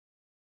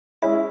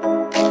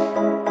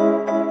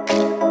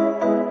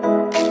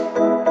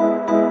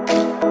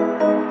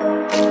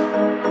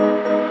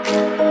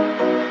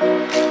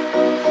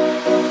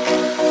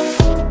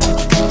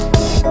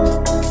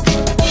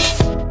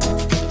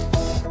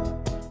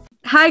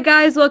Hi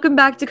guys, welcome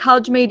back to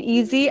College Made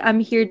Easy. I'm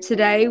here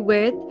today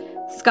with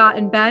Scott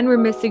and Ben. We're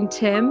missing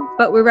Tim,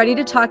 but we're ready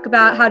to talk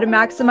about how to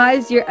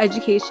maximize your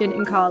education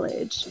in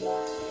college.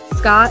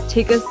 Scott,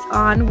 take us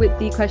on with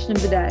the question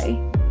of the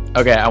day.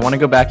 Okay, I want to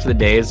go back to the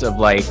days of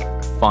like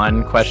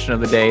fun question of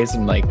the days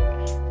and like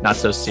not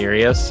so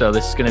serious. So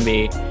this is going to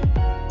be,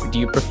 do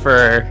you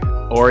prefer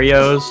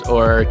Oreos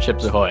or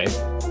Chips Ahoy?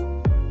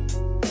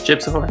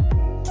 Chips Ahoy.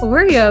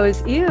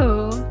 Oreos,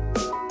 ew.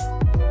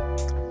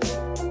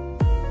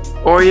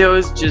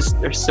 Oreos just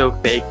are so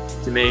fake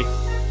to me.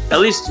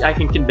 At least I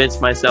can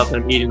convince myself that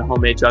I'm eating a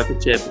homemade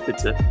chocolate chip if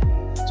it's a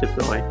Chips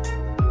Ahoy.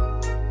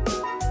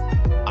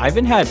 I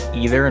haven't had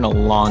either in a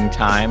long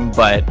time,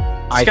 but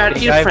Scott,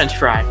 eat a French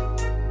fry.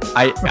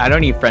 I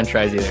don't eat French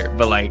fries either,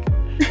 but like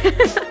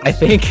I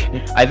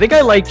think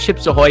I like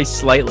Chips Ahoy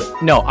slightly.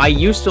 No, I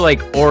used to like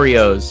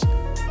Oreos,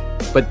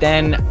 but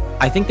then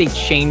I think they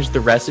changed the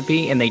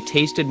recipe and they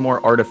tasted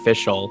more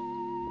artificial.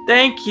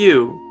 Thank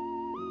you.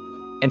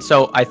 And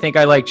so I think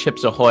I like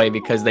Chips Ahoy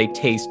because they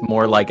taste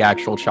more like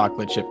actual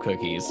chocolate chip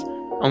cookies.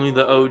 Only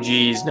the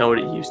OGs know what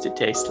it used to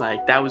taste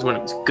like. That was when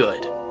it was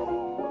good.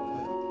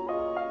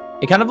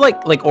 It kind of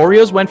like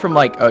Oreos went from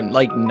like a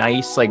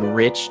nice like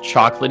rich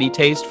chocolatey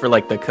taste for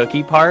like the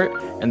cookie part,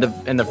 and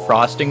the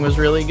frosting was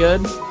really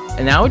good.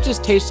 And now it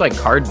just tastes like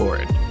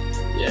cardboard.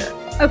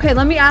 Yeah. Okay,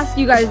 let me ask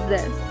you guys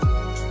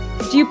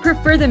this. Do you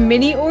prefer the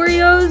mini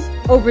Oreos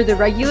over the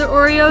regular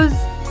Oreos?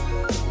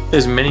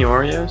 There's mini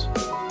Oreos?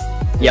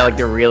 Yeah, like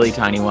the really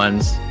tiny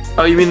ones.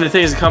 Oh, you mean the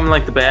things that come in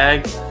like the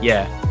bag?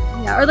 Yeah.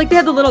 Yeah, or like they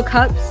have the little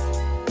cups.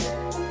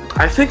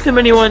 I think the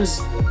mini ones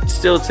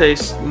still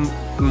taste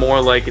more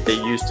like they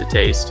used to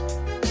taste.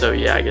 So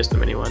yeah, I guess the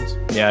mini ones.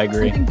 Yeah, I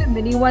agree. I think the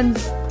mini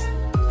ones,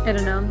 I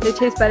don't know, they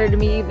taste better to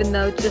me even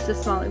though it's just a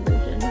smaller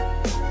version.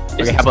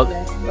 Is Okay, it how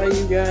about snowing by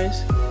you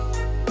guys?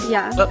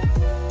 Yeah.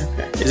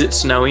 Okay. Is it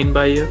snowing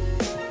by you?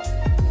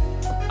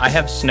 I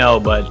have snow,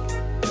 but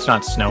it's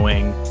not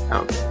snowing.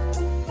 Okay.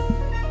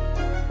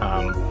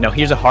 No,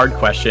 here's a hard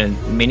question.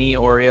 Mini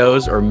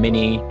Oreos or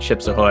mini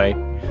Chips Ahoy?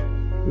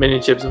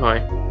 Mini Chips Ahoy.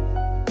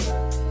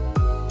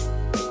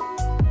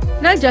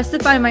 Can I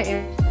justify my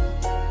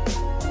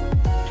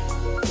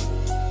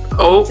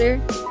Oh,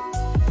 answer?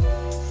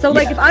 So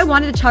like if I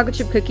wanted a chocolate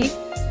chip cookie,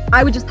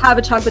 I would just have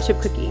a chocolate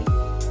chip cookie.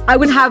 I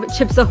wouldn't have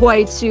Chips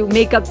Ahoy to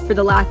make up for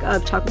the lack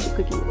of chocolate chip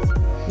cookies.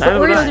 But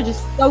Oreos are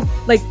just so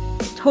like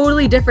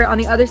totally different on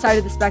the other side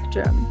of the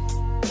spectrum.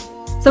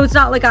 So it's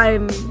not like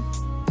I'm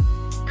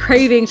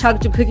craving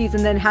chocolate chip cookies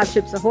and then have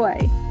Chips Ahoy.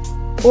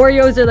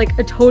 Oreos are like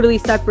a totally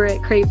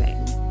separate craving.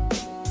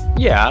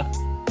 Yeah.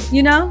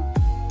 You know?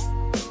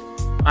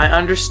 I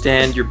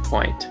understand your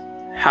point.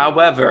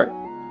 However,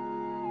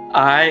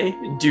 I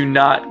do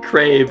not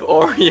crave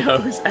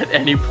Oreos at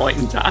any point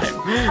in time.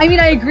 I mean,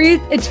 I agree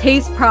it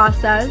tastes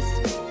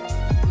processed.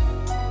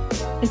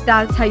 If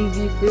that's how you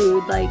view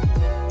food, like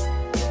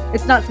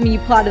it's not something you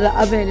pull out of the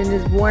oven and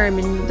is warm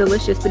and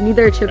delicious, but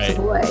neither are Chips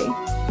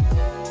Ahoy.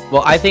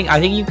 Well, I think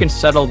you can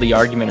settle the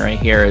argument right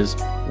here is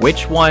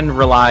which one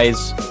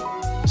relies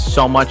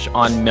so much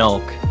on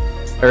milk,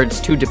 or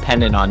it's too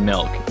dependent on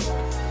milk.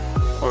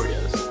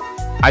 Oreos.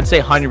 I'd say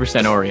 100%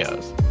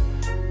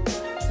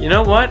 Oreos. You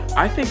know what?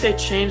 I think they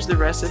changed the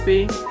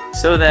recipe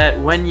so that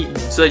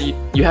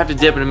you have to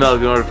dip in the milk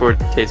in order for it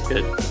to taste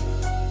good.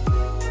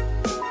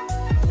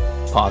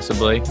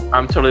 Possibly.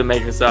 I'm totally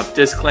making this up.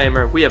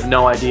 Disclaimer: we have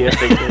no idea if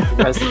they changed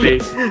the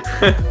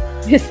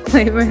recipe.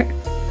 Disclaimer.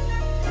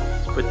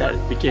 Put that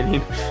at the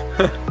beginning.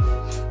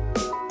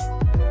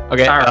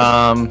 Okay,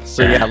 Right.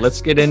 So yeah,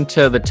 let's get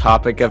into the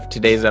topic of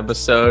today's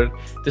episode.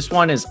 This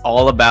one is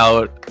all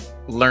about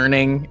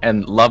learning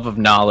and love of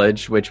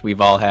knowledge, which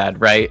we've all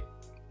had, right?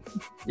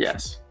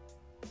 Yes.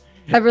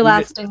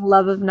 Everlasting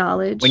love of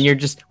knowledge. When you're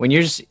just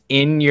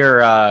in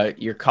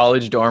your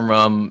college dorm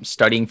room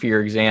studying for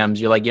your exams,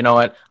 you're like, you know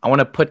what? I want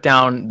to put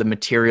down the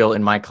material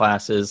in my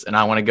classes and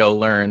I want to go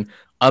learn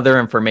other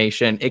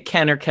information. It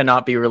can or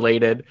cannot be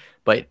related,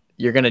 but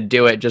you're going to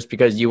do it just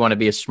because you want to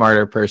be a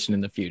smarter person in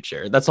the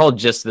future. That's all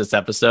just this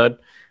episode.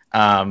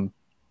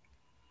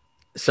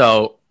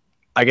 So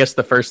I guess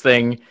the first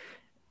thing,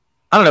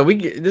 I don't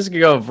know, this could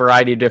go a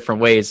variety of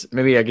different ways.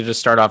 Maybe I could just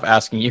start off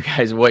asking you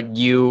guys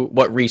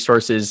what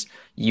resources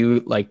you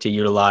like to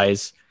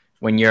utilize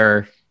when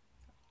you're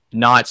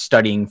not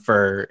studying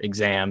for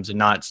exams and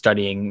not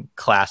studying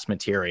class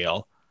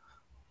material.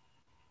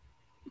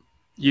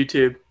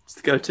 YouTube. It's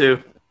the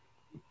go-to.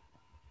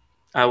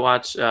 I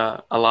watch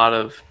a lot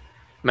of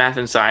math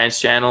and science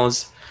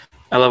channels.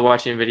 I love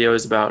watching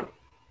videos about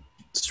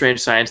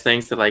strange science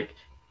things that like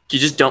you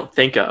just don't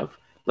think of.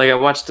 Like I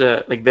watched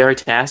like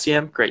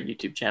Veritasium, great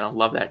YouTube channel,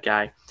 love that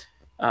guy.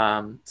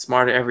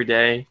 Smarter Every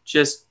Day,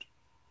 just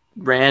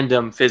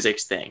random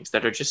physics things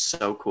that are just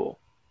so cool.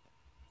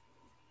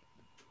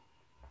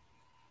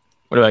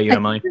 What about you,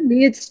 Emily? For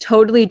me, it's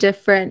totally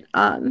different.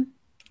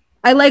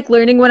 I like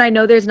learning when I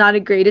know there's not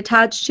a grade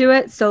attached to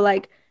it. So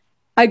like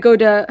I go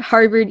to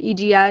Harvard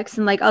EGX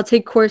and like I'll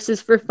take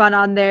courses for fun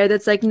on there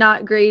that's like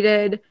not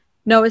graded,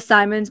 no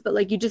assignments, but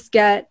like you just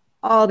get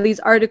all these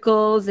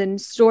articles and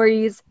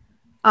stories.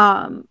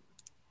 I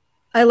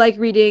like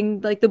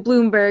reading like the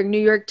Bloomberg,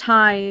 New York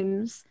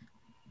Times,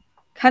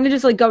 kind of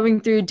just like going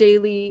through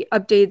daily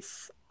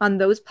updates on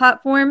those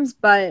platforms,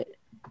 but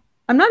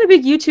I'm not a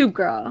big YouTube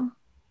girl.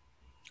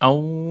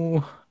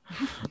 Oh.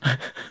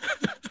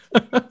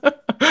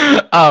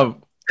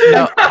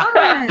 No.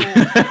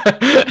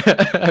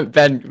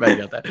 Ben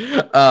got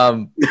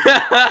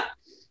that.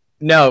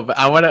 No,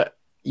 but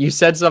you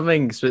said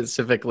something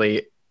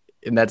specifically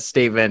in that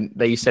statement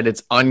that you said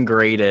it's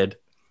ungraded.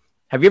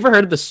 Have you ever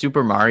heard of the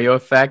Super Mario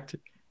effect?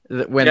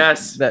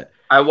 Yes.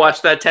 I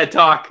watched that TED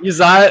Talk. You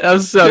saw it? That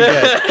was so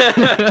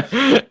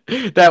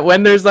good. That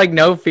when there's like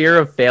no fear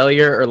of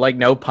failure or like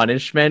no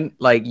punishment,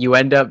 like you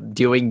end up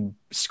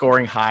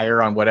scoring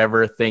higher on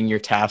whatever thing you're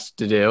tasked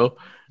to do.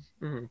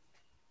 Mm-hmm.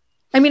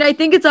 I mean, I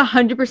think it's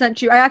 100%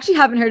 true. I actually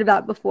haven't heard of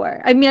that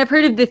before. I mean, I've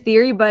heard of the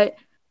theory, but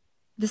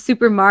the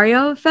Super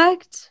Mario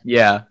effect?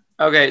 Yeah.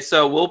 Okay,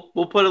 so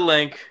we'll put a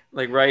link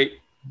like right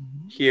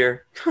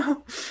here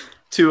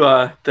to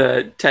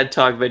the TED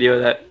Talk video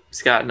that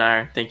Scott and I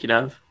are thinking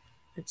of.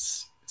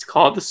 It's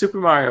called the Super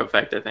Mario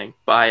Effect, I think,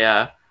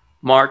 by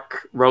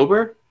Mark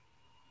Rober.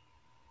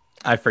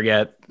 I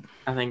forget.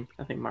 I think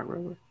Mark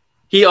Rober.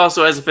 He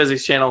also has a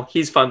physics channel.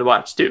 He's fun to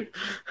watch too.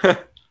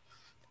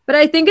 But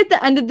I think at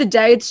the end of the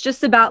day, it's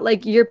just about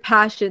like your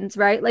passions,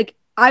 right? Like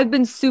I've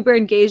been super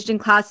engaged in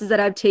classes that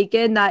I've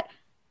taken that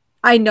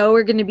I know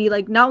are going to be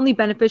like not only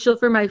beneficial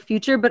for my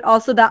future, but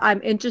also that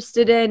I'm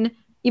interested in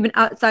even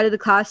outside of the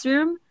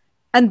classroom.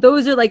 And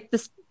those are like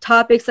the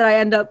topics that I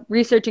end up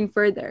researching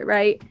further,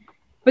 right?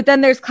 But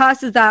then there's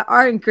classes that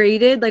aren't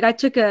graded. Like I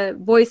took a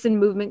voice and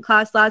movement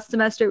class last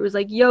semester. It was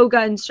like yoga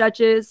and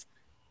stretches.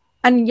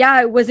 And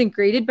yeah, it wasn't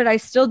graded, but I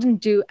still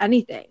didn't do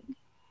anything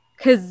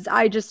because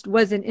I just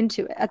wasn't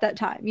into it at that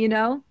time, you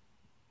know?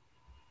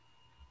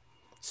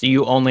 So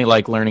you only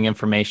like learning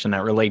information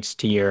that relates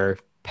to your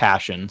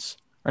passions,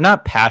 or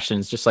not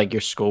passions, just like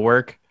your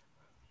schoolwork?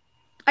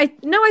 I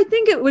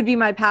think it would be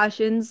my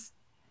passions.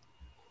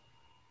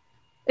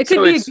 It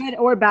could be a good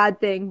or bad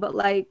thing, but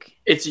like...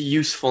 It's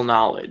useful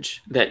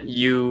knowledge that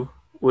you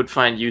would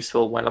find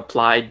useful when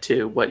applied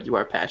to what you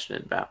are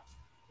passionate about.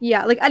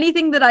 Yeah, like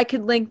anything that I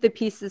could link the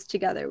pieces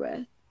together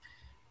with.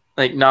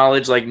 Like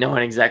knowledge, like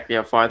knowing exactly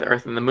how far the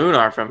Earth and the Moon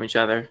are from each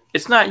other.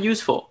 It's not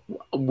useful.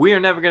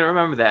 We're never going to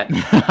remember that.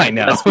 I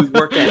know. Unless we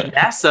work at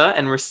NASA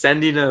and we're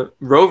sending a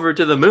rover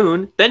to the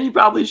moon, then you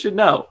probably should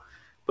know.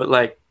 But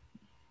like,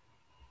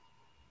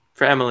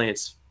 for Emily,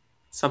 it's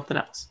something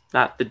else.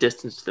 Not the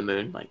distance to the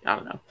moon. Like, I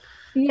don't know.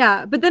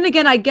 Yeah, but then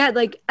again, I get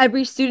like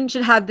every student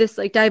should have this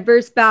like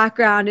diverse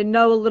background and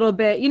know a little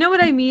bit. You know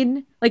what I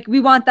mean? Like we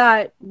want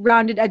that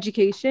rounded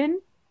education.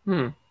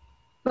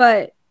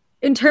 But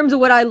in terms of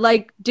what I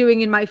like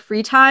doing in my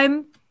free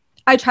time,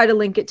 I try to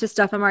link it to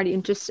stuff I'm already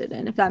interested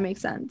in, if that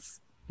makes sense.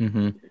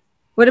 Mm-hmm.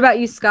 What about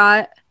you,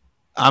 Scott?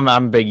 I'm a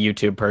big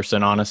YouTube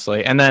person,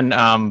 honestly. And then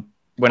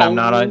when I'm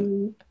not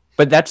on...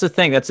 But that's the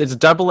thing. It's a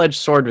double-edged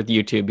sword with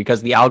YouTube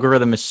because the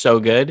algorithm is so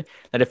good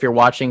that if you're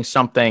watching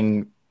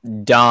something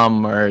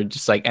dumb or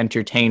just like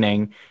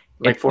entertaining,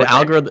 like the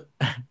algorithm...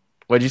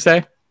 What'd you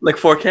say? Like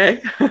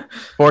 4K?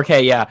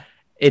 4K, yeah.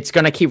 It's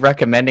going to keep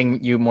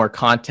recommending you more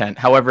content.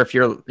 However, if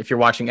you're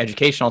watching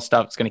educational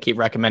stuff, it's going to keep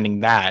recommending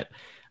that.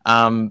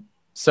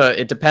 So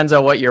it depends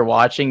on what you're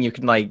watching. You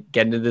can like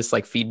get into this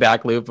like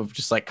feedback loop of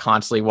just like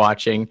constantly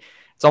watching.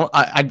 So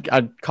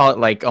I'd call it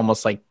like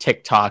almost like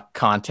TikTok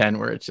content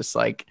where it's just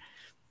like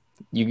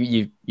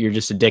you're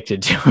just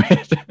addicted to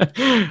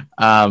it.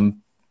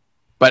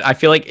 But I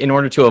feel like in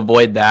order to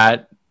avoid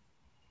that,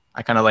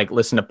 I kind of like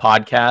listen to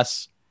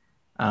podcasts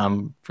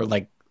for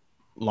like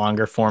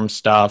longer form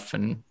stuff,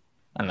 and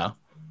I don't know.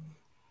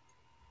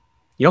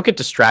 You don't get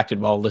distracted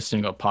while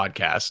listening to a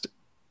podcast.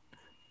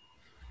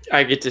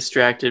 I get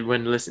distracted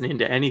when listening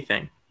to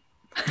anything.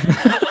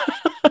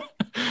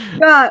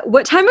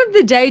 What time of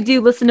the day do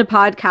you listen to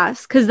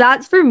podcasts? Because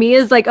that's for me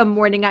is like a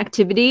morning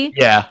activity.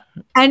 Yeah.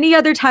 Any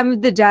other time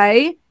of the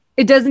day,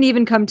 it doesn't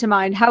even come to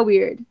mind. How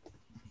weird.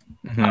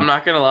 Mm-hmm. I'm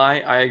not going to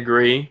lie. I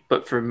agree.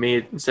 But for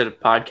me, instead of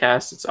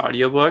podcasts, it's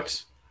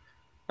audiobooks.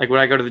 Like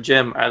when I go to the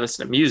gym, I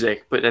listen to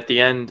music. But at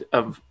the end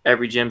of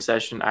every gym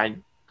session, I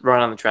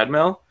run on the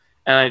treadmill.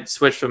 And I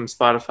switch from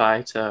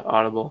Spotify to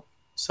Audible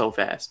so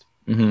fast.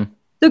 Mm-hmm.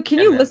 So can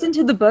you listen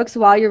to the books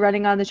while you're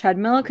running on the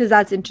treadmill? Because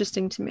that's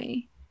interesting to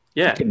me.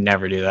 Yeah. I could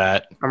never do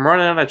that. I'm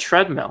running on a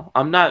treadmill.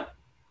 I'm not.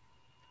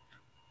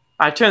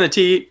 I turn the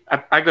TV.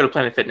 I go to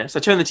Planet Fitness. I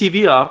turn the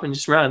TV off and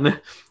just run.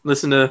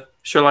 Listen to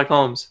Sherlock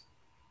Holmes.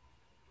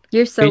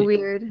 You're so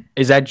weird.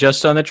 Is that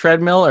just on the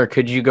treadmill, or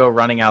could you go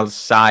running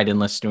outside and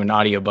listen to an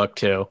audiobook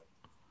too?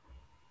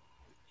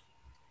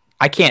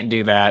 I can't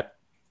do that.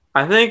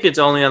 I think it's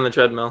only on the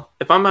treadmill.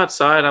 If I'm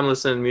outside, I'm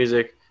listening to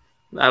music.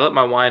 I let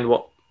my mind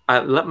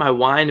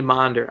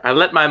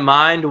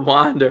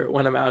wander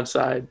when I'm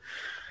outside.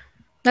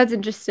 That's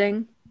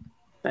interesting.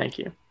 Thank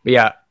you.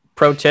 Yeah.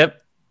 Pro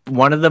tip.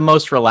 One of the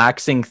most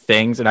relaxing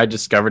things, and I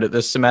discovered it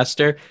this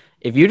semester,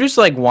 if you just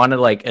like want to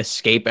like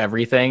escape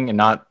everything and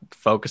not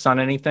focus on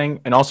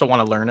anything and also want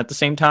to learn at the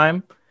same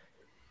time,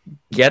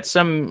 get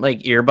some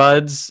like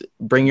earbuds,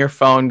 bring your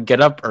phone,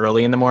 get up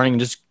early in the morning and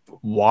just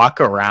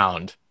walk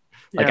around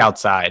like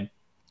outside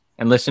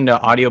and listen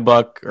to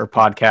audiobook or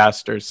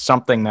podcast or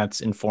something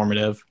that's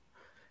informative.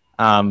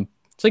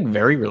 It's like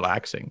very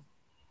relaxing.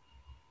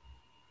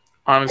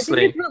 Honestly,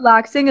 I think it's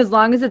relaxing as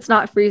long as it's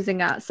not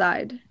freezing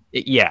outside.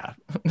 Yeah.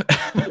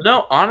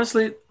 No,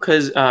 honestly,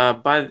 because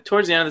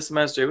towards the end of the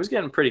semester, it was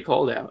getting pretty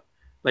cold out.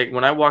 Like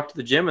when I walked to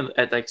the gym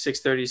at like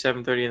 6:30,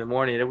 7:30 in the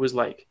morning, it was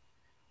like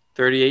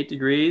 38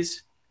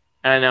 degrees.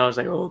 And I know I was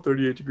like, oh,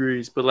 38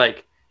 degrees. But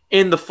like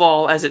in the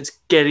fall, as it's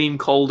getting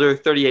colder,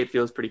 38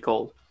 feels pretty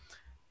cold.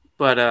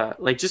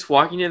 But like just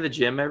walking to the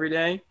gym every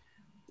day.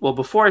 Well,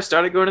 before I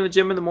started going to the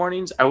gym in the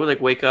mornings, I would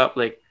like wake up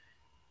like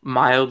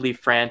mildly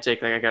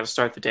frantic. Like I got to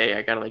start the day.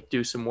 I got to like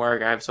do some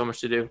work. I have so much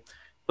to do.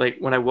 Like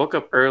when I woke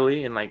up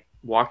early and like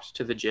walked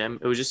to the gym,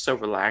 it was just so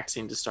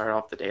relaxing to start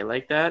off the day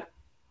like that.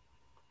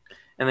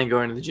 And then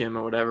going to the gym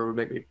or whatever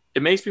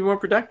it makes me more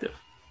productive.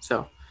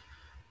 So,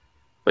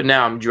 but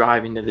now I'm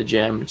driving to the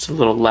gym. It's a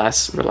little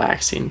less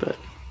relaxing, but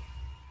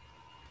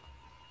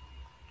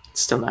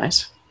it's still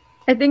nice.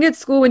 I think at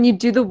school, when you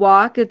do the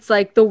walk, it's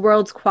like the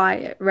world's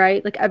quiet,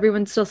 right? Like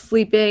everyone's still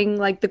sleeping,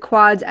 like the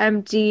quad's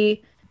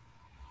empty.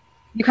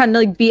 You kind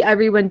of like beat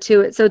everyone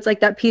to it. So it's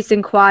like that peace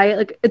and quiet.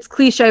 Like it's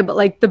cliche, but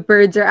like the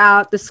birds are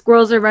out, the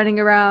squirrels are running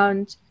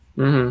around.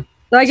 Mm-hmm.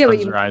 So I get what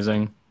you mean.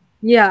 Rising.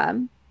 Yeah.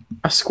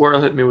 A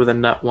squirrel hit me with a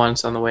nut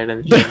once on the way to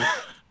the gym.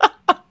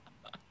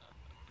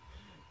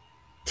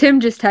 Tim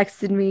just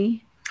texted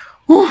me.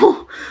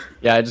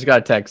 Yeah, I just got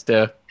a text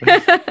too.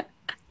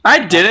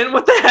 I didn't.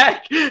 What the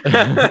heck?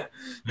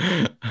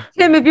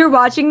 Tim, if you're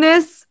watching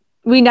this,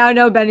 we now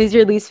know Benny's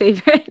your least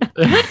favorite.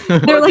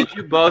 They're like, did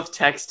you both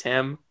text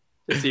him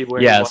to see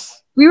where?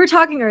 Yes. We were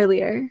talking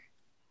earlier.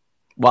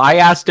 Well, I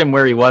asked him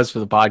where he was for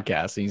the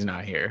podcast. He's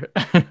not here.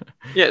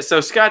 Yeah, so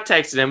Scott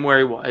texted him where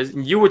he was.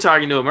 And you were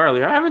talking to him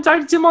earlier. I haven't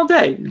talked to him all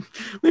day.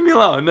 Leave me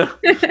alone.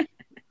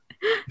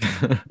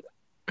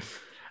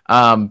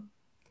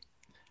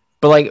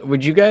 But like,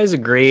 would you guys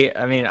agree?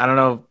 I mean, I don't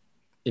know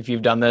if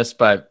you've done this,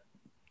 but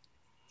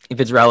if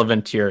it's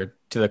relevant to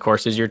the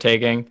courses you're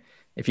taking,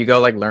 if you go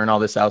like learn all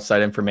this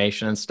outside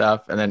information and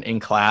stuff, and then in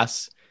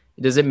class,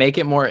 does it make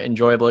it more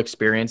enjoyable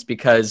experience?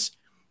 Because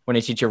when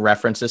a teacher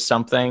references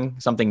something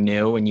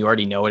new, and you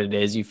already know what it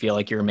is, you feel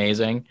like you're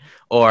amazing.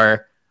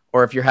 Or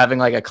if you're having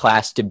like a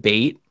class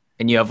debate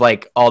and you have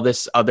like all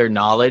this other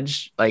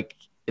knowledge like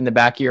in the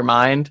back of your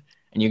mind,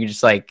 and you can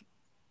just like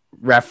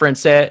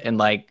reference it and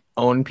like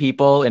own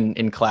people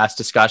in class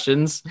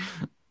discussions.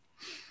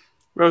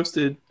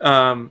 Roasted.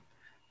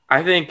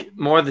 I think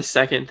more the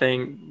second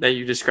thing that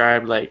you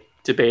described, like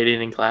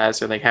debating in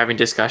class or like having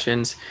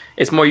discussions,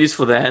 it's more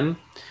useful then.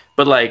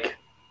 But like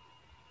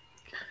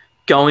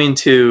going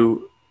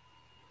to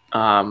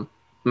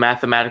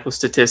mathematical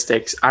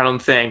statistics, I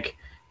don't think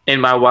in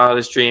my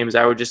wildest dreams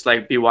I would just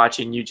like be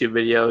watching YouTube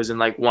videos and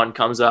like one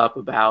comes up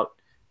about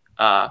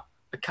a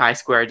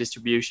chi-square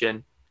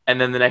distribution, and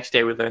then the next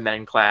day we learn that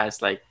in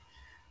class. Like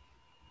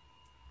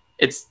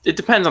it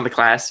depends on the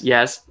class.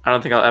 Yes, I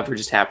don't think I'll ever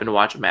just happen to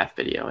watch a math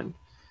video and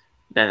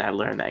then I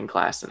learn that in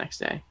class the next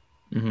day.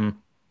 Mm-hmm.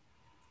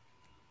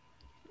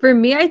 For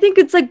me, I think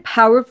it's like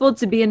powerful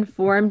to be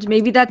informed.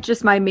 Maybe that's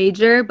just my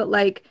major, but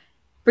like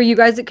for you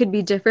guys, it could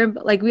be different.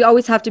 But like we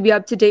always have to be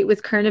up to date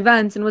with current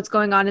events and what's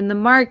going on in the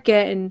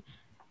market and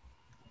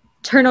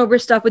turnover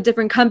stuff with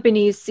different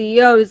companies,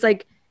 CEOs.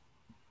 Like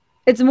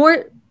it's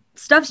more,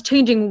 stuff's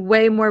changing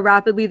way more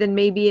rapidly than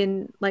maybe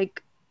in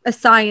like a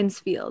science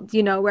field,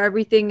 you know, where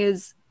everything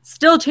is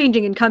still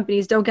changing in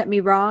companies, don't get me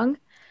wrong.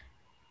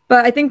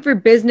 But I think for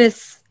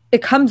business,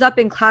 it comes up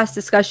in class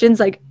discussions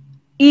like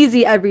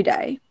easy every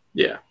day.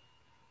 Yeah.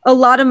 A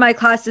lot of my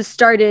classes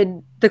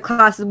started the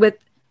classes with,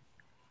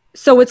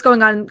 so what's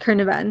going on in current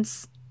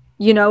events?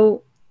 You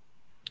know,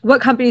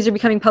 what companies are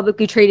becoming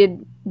publicly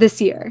traded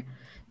this year?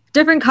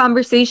 Different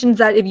conversations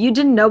that if you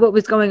didn't know what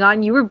was going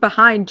on, you were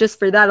behind just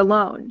for that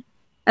alone.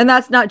 And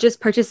that's not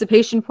just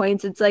participation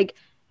points. It's like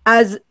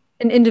as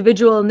an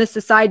individual in this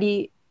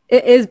society,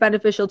 it is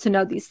beneficial to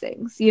know these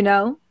things, you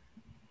know?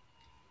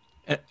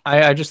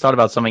 I just thought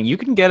about something. You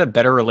can get a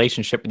better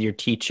relationship with your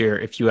teacher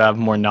if you have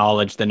more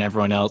knowledge than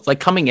everyone else. Like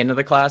coming into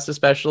the class,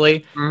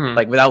 especially,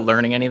 like without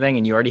learning anything,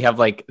 and you already have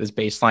like this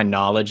baseline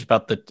knowledge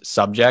about the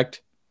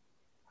subject.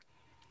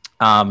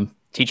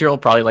 Teacher will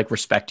probably like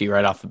respect you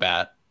right off the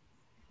bat.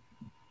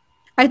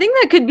 I think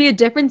that could be a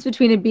difference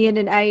between a B and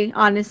an A,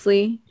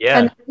 honestly. Yeah.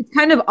 And it's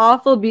kind of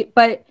awful,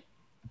 but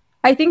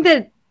I think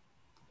that,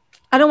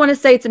 I don't want to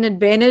say it's an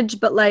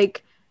advantage, but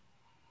like,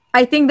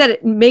 I think that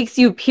it makes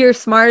you appear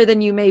smarter than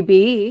you may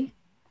be.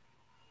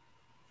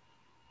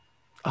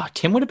 Oh,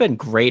 Tim would have been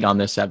great on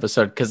this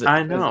episode because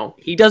I know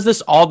he does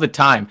this all the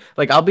time.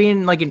 Like I'll be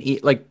in like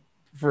like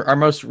for our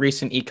most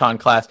recent econ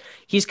class,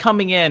 he's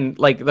coming in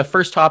like the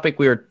first topic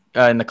we were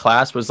in the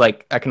class was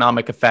like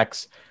economic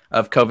effects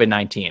of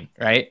COVID-19,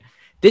 right?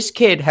 This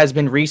kid has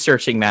been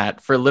researching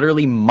that for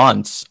literally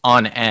months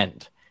on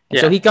end. And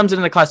so he comes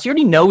into the class, he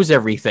already knows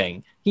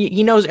everything.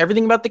 He knows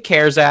everything about the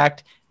CARES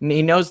Act, and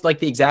he knows like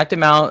the exact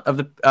amount of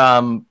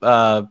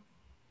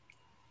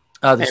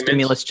the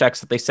stimulus checks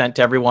that they sent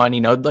to everyone. He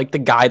knows like the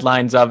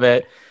guidelines of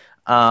it.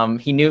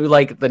 He knew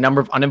like the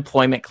number of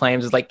unemployment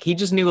claims. Is like he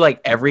just knew like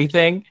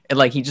everything, and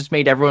like he just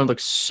made everyone look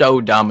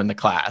so dumb in the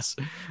class.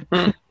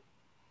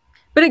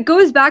 But it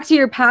goes back to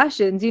your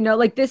passions, you know,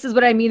 like this is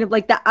what I mean of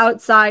like the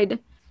outside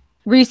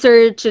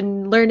research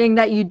and learning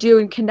that you do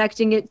and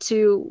connecting it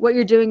to what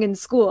you're doing in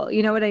school.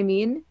 You know what I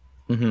mean?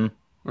 Mm-hmm.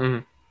 Mm-hmm.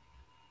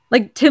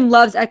 Like Tim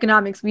loves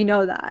economics. We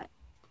know that.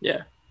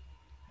 Yeah.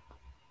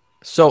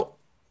 So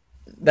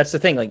that's the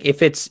thing. Like if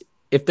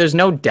there's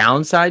no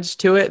downsides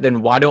to it,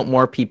 then why don't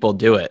more people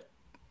do it?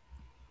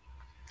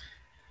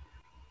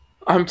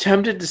 I'm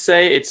tempted to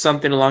say it's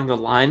something along the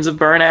lines of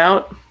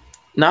burnout,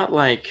 not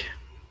like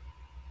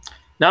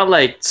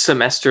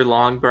semester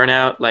long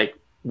burnout. Like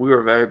we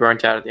were very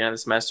burnt out at the end of the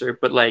semester,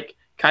 but like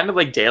kind of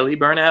like daily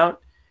burnout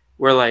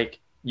where like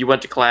you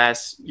went to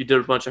class, you did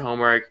a bunch of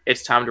homework.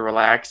 It's time to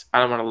relax. I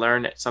don't want to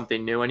learn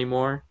something new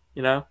anymore.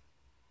 You know?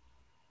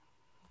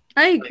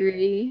 I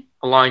agree.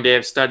 A long day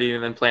of studying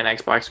and then playing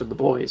Xbox with the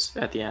boys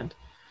at the end.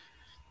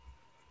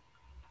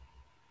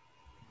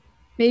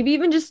 Maybe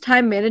even just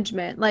time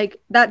management, like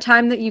that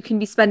time that you can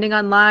be spending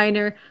online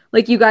or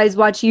like you guys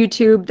watch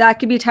YouTube, that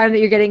could be time that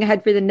you're getting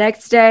ahead for the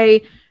next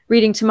day,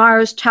 reading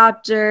tomorrow's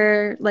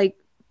chapter, like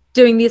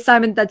doing the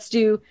assignment that's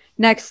due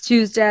next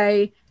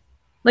Tuesday.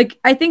 Like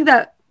I think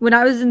that when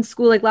I was in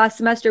school, like last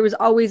semester, it was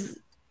always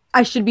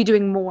I should be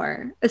doing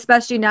more,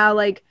 especially now,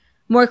 like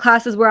more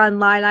classes were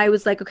online. I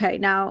was like, okay,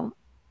 now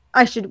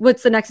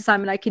what's the next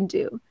assignment I can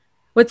do?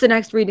 What's the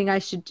next reading I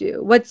should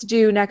do? What's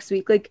due next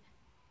week? Like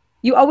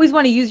you always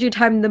want to use your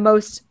time the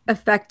most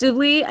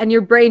effectively, and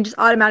your brain just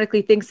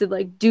automatically thinks of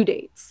like due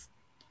dates.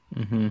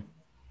 Mm-hmm.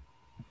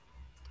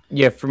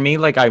 Yeah, for me,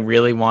 like I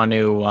really want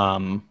to.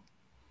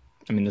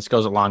 I mean, this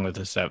goes along with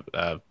this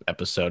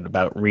episode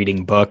about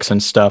reading books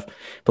and stuff.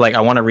 But like,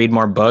 I want to read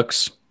more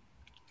books,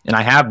 and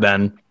I have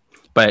been,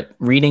 but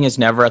reading is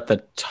never at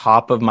the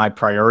top of my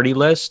priority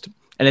list.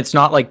 And it's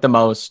not like the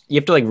most. You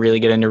have to like really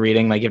get into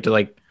reading. Like you have to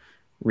like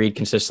read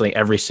consistently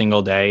every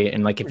single day,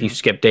 and like if you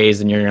skip days,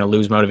 then you're gonna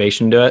lose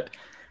motivation to it.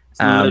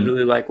 It's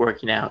literally like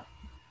working out.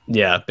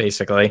 Yeah,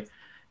 basically.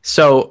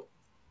 So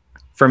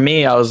for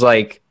me, I was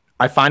like,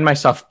 I find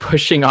myself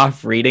pushing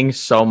off reading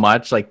so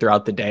much like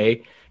throughout the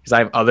day because I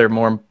have other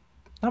not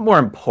more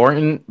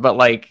important, but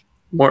like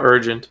more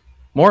urgent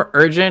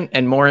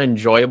and more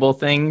enjoyable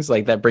things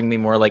like that bring me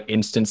more like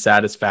instant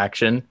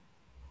satisfaction.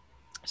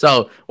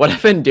 So what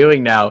I've been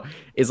doing now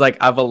is like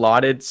I've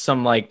allotted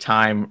some like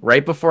time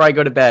right before I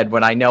go to bed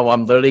when I know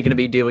I'm literally going to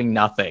be doing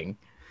nothing,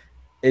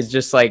 is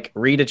just like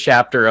read a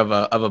chapter of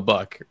a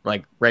book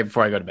like right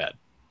before I go to bed.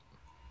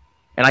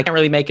 And I can't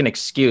really make an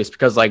excuse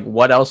because like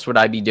what else would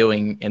I be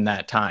doing in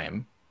that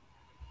time?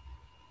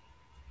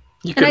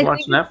 You could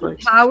watch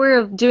Netflix. The power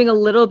of doing a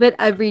little bit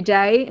every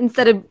day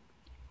instead of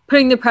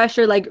putting the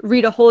pressure like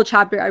read a whole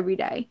chapter every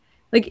day.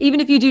 Like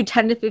even if you do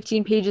 10 to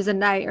 15 pages a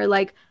night or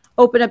like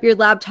open up your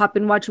laptop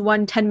and watch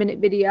one 10-minute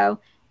video,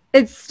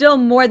 it's still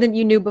more than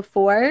you knew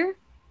before.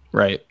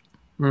 Right.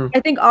 I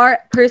think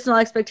our personal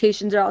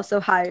expectations are also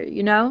higher,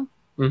 you know?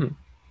 Mm-hmm.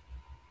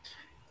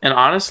 And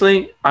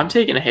honestly, I'm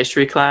taking a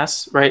history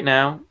class right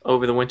now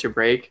over the winter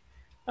break.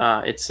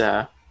 It's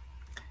a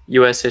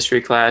U.S.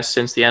 history class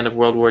since the end of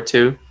World War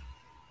II.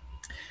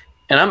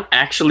 And I'm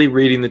actually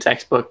reading the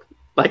textbook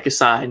like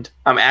assigned.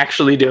 I'm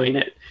actually doing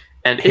it.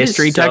 And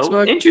history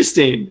textbook?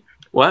 Interesting.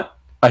 What?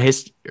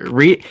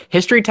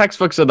 History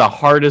textbooks are the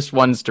hardest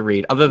ones to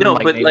read, other than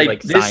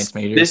like science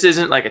majors. This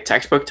isn't like a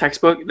textbook.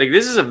 Like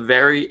this is a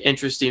very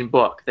interesting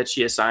book that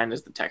she assigned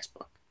as the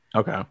textbook.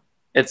 Okay.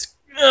 It's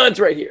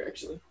right here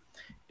actually.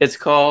 It's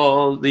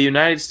called The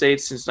United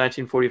States Since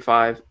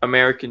 1945,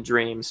 American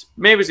Dreams.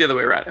 Maybe it's the other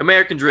way around.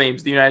 American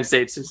Dreams, The United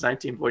States Since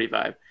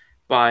 1945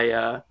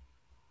 by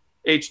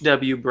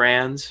H.W.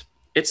 Brands.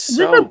 Is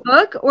it a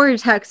book or a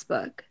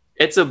textbook?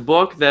 It's a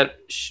book that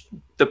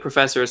the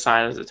professor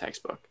assigned as a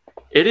textbook.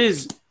 It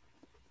is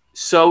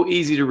so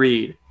easy to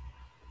read.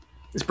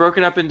 It's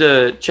broken up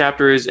into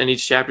chapters, and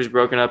each chapter is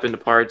broken up into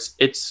parts.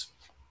 And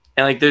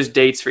like there's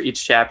dates for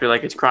each chapter,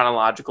 like it's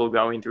chronological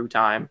going through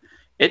time.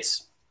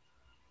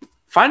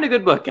 Find a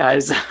good book,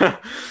 guys.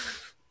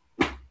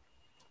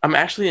 I'm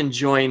actually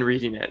enjoying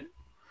reading it.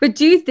 But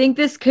do you think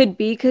this could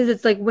be because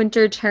it's like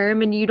winter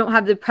term and you don't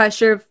have the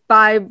pressure of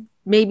 5,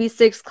 maybe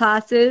 6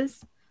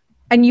 classes,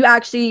 and you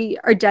actually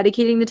are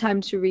dedicating the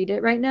time to read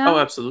it right now? Oh,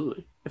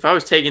 absolutely. If I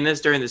was taking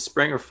this during the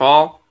spring or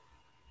fall,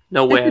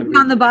 no way. It's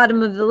on the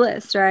bottom of the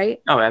list,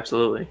 right? Oh,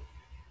 absolutely.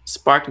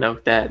 Spark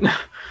note that.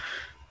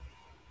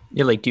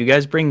 Yeah, like, do you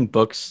guys bring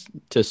books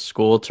to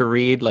school to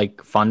read,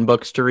 like fun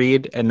books to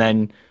read, and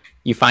then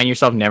you find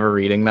yourself never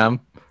reading them?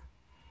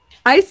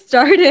 I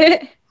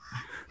started.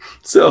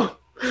 So,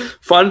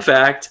 fun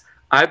fact,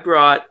 I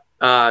brought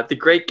The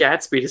Great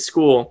Gatsby to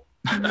school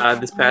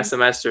this past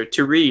semester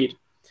to read.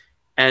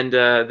 And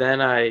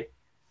then I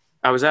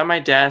I was at my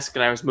desk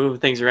and I was moving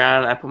things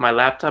around. I put my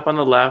laptop on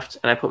the left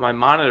and I put my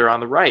monitor on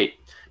the right.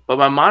 But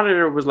my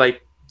monitor was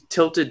like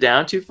tilted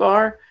down too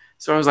far.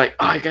 So I was like,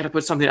 oh, I got to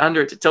put something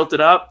under it to tilt it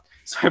up.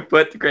 So I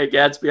put The Great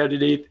Gatsby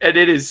underneath and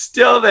it is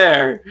still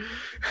there.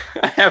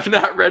 I have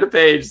not read a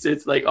page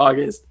since like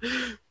August.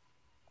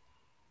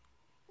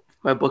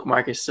 My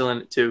bookmark is still in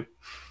it too.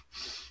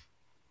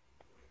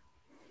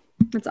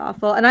 That's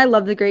awful. And I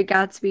love The Great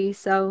Gatsby,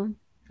 so.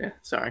 Yeah,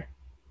 sorry.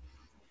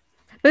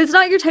 But it's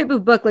not your type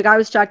of book. Like, I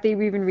was shocked that you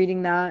were even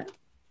reading that.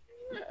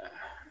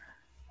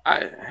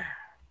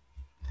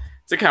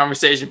 It's a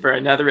conversation for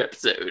another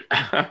episode.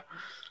 But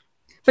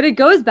it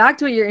goes back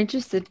to what you're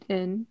interested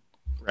in.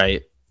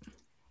 Right.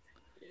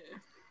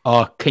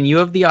 Oh, can you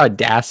have the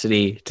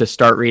audacity to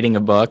start reading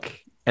a book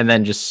and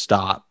then just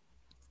stop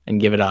and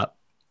give it up?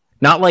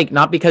 Not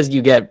because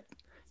you get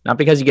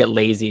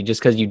lazy, just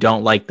because you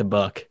don't like the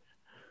book.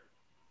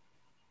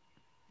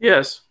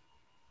 Yes.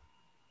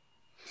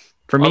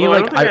 For me, although like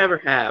I don't think I ever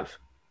have.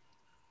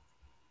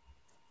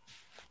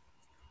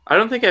 I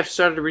don't think I've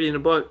started reading a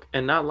book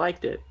and not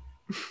liked it.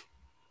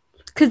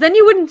 Because then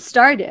you wouldn't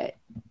start it.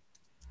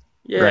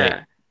 Yeah.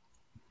 Right.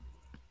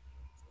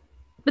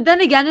 But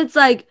then again, it's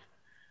like,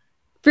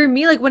 for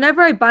me, like,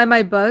 whenever I buy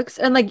my books,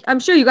 and like, I'm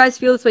sure you guys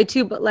feel this way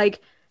too, but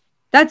like,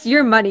 that's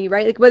your money,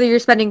 right? Like, whether you're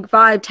spending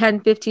 $5,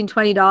 $10, $15,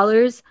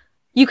 $20,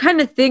 you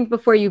kind of think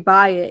before you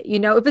buy it. You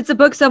know, if it's a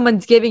book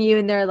someone's giving you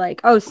and they're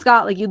like, oh,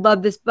 Scott, like, you'd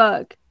love this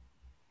book,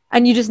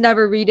 and you just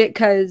never read it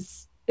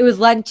because it was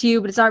lent to you,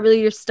 but it's not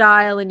really your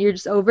style and you're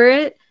just over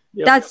it.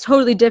 Yep. That's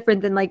totally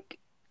different than like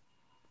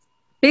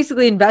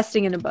basically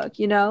investing in a book,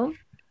 you know?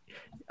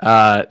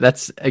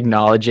 That's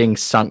acknowledging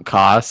sunk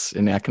costs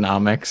in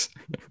economics,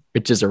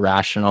 which is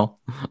irrational.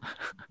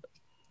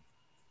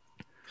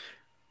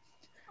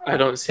 I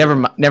don't see.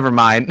 Never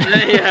mind.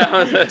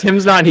 Yeah.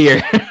 Tim's not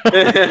here.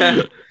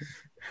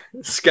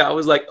 Scott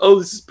was like, "Oh,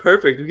 this is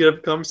perfect. We can have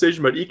a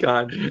conversation about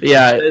econ."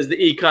 Yeah, as the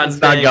econ, it's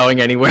not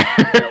going anywhere.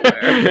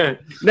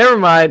 Never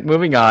mind.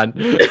 Moving on.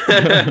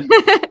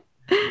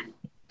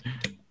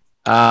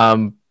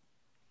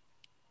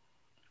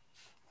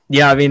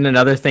 Yeah, I mean,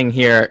 another thing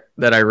here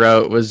that I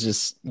wrote was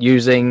just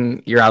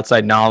using your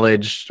outside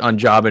knowledge on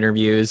job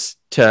interviews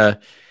to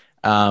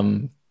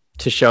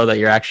show that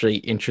you're actually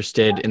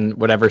interested in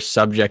whatever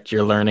subject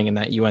you're learning and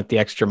that you went the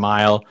extra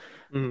mile.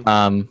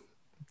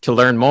 To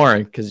learn more,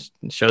 because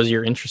it shows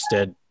you're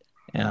interested,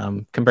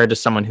 compared to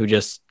someone who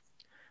just,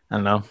 I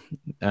don't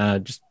know,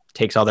 just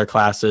takes all their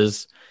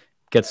classes,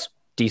 gets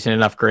decent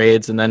enough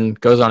grades, and then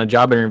goes on a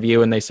job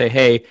interview and they say,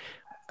 hey,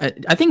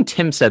 I think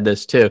Tim said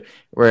this too,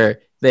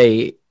 where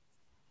a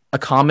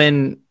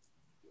common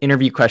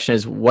interview question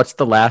is, what's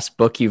the last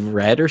book you've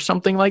read or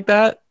something like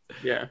that?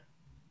 Yeah.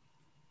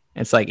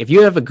 It's like, if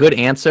you have a good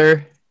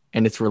answer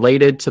and it's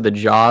related to the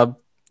job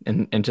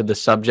and to the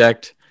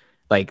subject,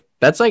 like,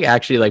 that's like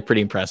actually like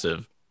pretty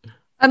impressive.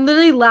 I'm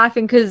literally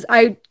laughing because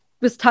I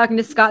was talking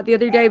to Scott the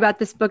other day about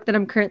this book that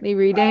I'm currently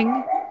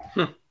reading.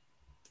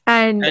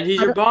 And he's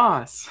your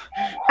boss.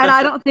 And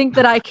I don't think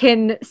that I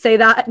can say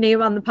that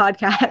name on the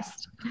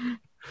podcast.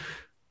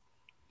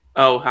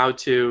 Oh, how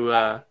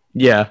to...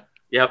 Yeah.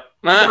 Yep.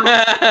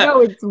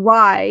 No, it's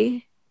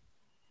why.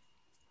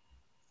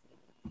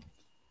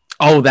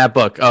 Oh, that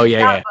book. Oh,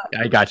 yeah.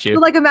 I got you. So,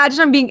 like,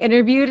 imagine I'm being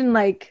interviewed and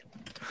like...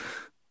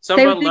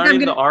 Something about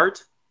learning the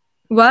art?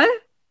 What?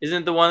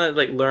 Isn't the one that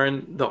like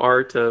learned the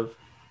art of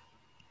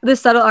The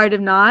Subtle Art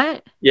of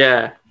Not?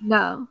 Yeah.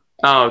 No.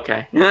 Oh,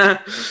 okay.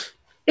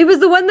 It was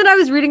the one that I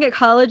was reading at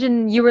college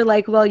and you were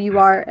like, well, you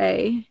are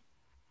a...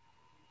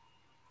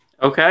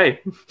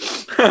 Okay.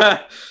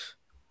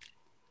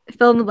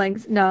 Fill in the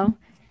blanks. No.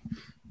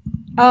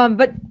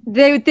 But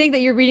they would think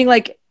that you're reading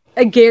like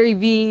a Gary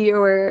Vee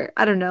or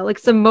I don't know, like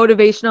some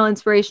motivational,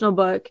 inspirational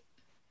book.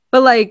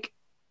 But like,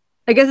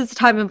 I guess it's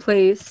time and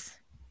place.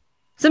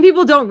 Some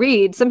people don't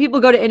read. Some people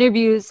go to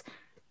interviews.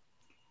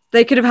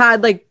 They could have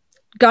had like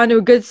gone to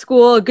a good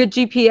school, a good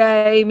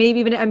GPA, maybe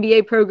even an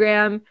MBA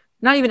program.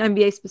 Not even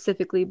MBA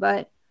specifically,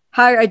 but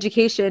higher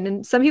education.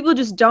 And some people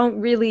just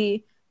don't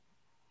really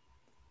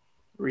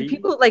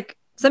read.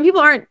 Some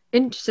people aren't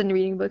interested in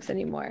reading books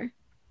anymore.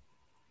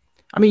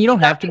 I mean, you don't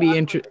have to be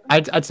interested.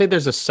 I'd say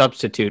there's a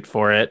substitute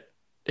for it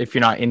if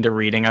you're not into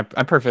reading.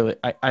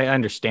 I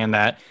understand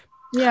that.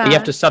 Yeah. But you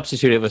have to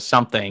substitute it with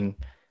something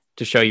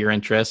to show your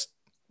interest,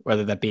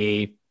 whether that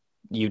be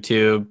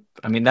YouTube.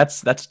 I mean,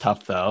 that's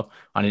tough though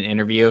on an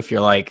interview if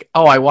you're like,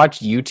 oh, I watch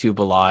YouTube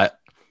a lot.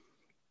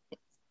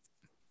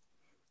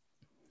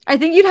 I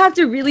think you'd have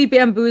to really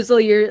bamboozle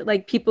your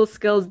like people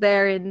skills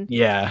there and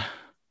yeah.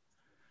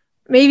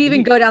 Maybe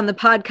even go down the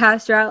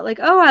podcast route, like,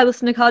 oh, I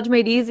listen to College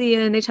Made Easy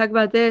and they talk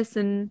about this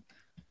and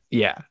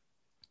yeah.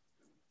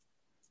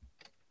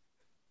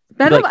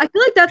 But I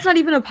feel like that's not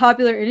even a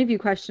popular interview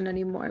question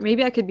anymore.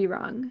 Maybe I could be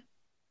wrong.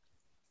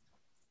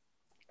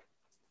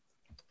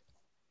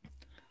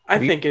 I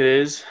think it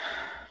is.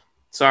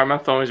 Sorry, my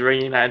phone was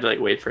ringing. I had to like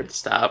wait for it to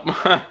stop.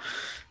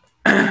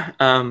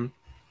 I'm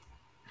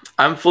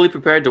fully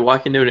prepared to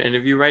walk into an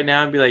interview right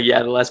now and be like,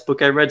 yeah, the last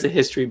book I read is a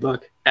history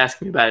book.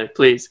 Ask me about it,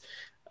 please.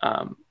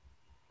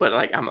 but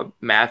like I'm a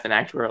math and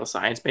actuarial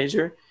science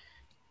major.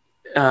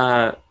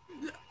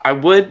 I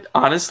would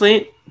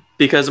honestly,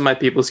 because of my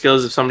people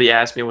skills, if somebody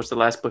asked me what's the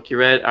last book you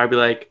read, I'd be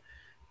like,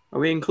 are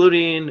we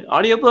including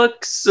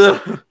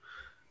audiobooks?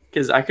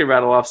 Because I could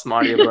rattle off some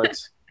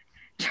audiobooks.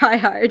 Try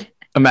hard.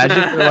 Imagine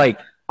if they're like,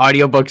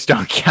 audiobooks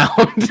don't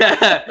count.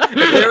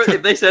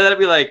 If they said that, I'd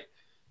be like,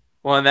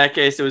 well, in that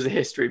case, it was a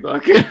history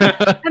book.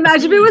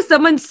 Imagine if it was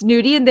someone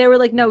snooty and they were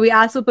like, no, we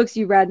asked what books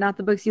you read, not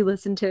the books you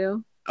listened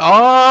to.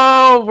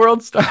 Oh,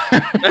 World Star.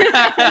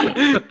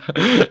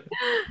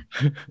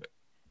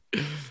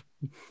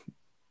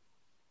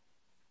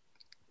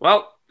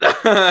 Well,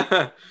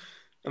 I'll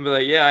be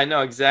like, yeah, I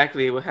know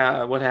exactly what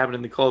happened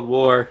in the Cold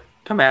War.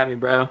 Come at me,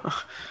 bro.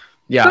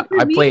 Yeah, but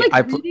for me,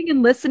 reading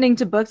and listening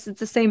to books, it's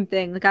the same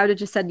thing. Like I would have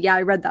just said, yeah,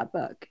 I read that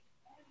book.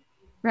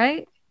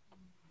 Right?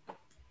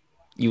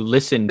 You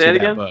listened to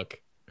that book.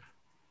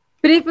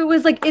 But if it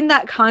was like in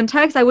that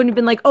context, I wouldn't have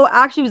been like, oh,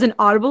 actually it was an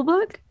Audible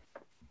book.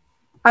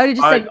 I would have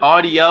just said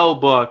audio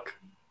book.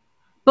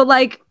 But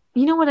like,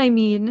 you know what I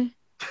mean?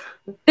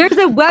 There's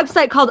a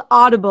website called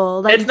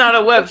Audible. Like, it's not a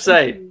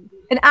website.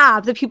 An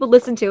app that people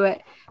listen to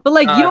it. But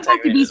like you don't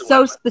have to be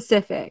so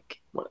specific.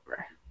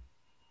 Whatever.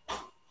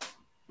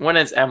 When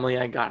it's Emily,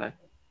 I gotta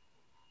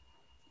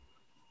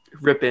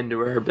rip into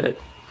her a bit.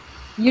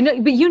 You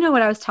know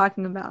what I was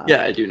talking about.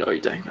 Yeah, I do know what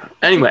you're talking about.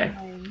 Anyway,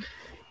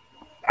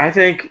 I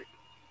think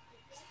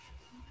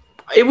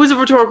it was a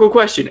rhetorical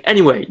question.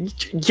 Anyway,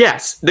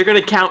 yes, they're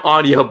gonna count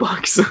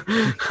audiobooks.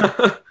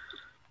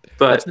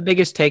 But that's the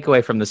biggest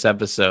takeaway from this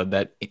episode,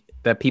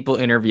 that people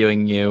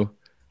interviewing you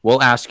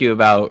will ask you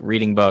about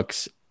reading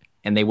books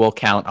and they will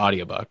count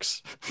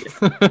audiobooks.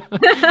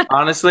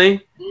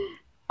 Honestly,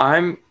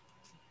 I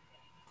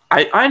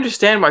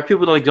understand why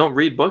people don't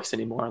read books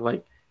anymore.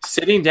 Like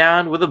sitting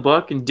down with a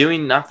book and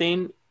doing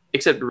nothing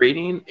except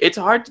reading, it's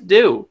hard to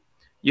do.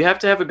 You have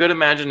to have a good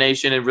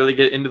imagination and really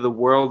get into the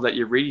world that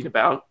you're reading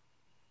about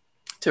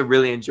to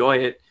really enjoy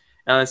it,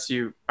 unless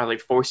you are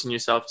like forcing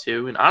yourself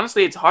to. And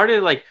honestly, it's harder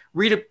to like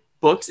read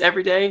books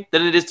every day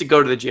than it is to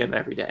go to the gym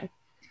every day.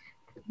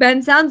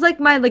 Ben sounds like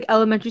my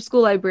elementary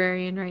school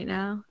librarian right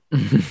now.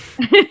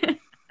 I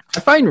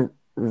find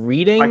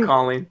reading my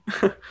calling.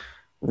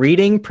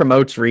 Reading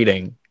promotes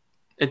reading.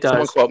 It does.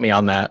 Someone quote me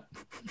on that.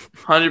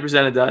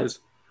 100% it does.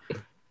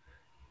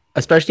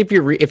 Especially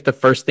if the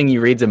first thing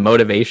you read is a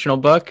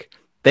motivational book,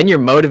 then you're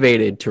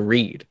motivated to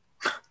read.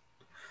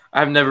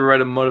 I've never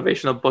read a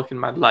motivational book in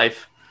my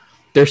life.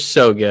 They're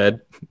so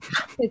good.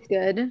 It's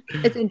good.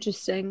 It's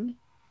interesting.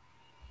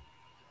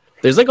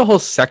 There's like a whole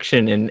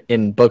section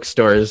in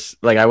bookstores.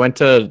 Like I went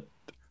to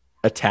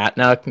a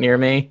Tatnook near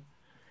me,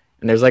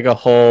 and there's like a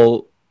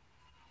whole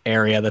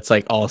area that's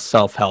like all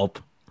self-help.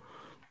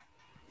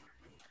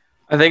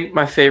 I think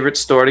my favorite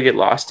store to get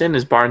lost in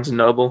is Barnes &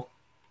 Noble.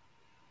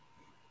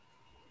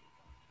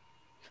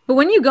 But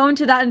when you go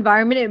into that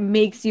environment, it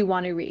makes you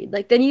want to read.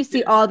 Like then you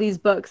see all these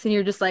books and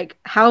you're just like,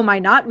 how am I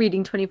not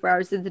reading 24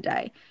 hours of the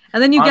day?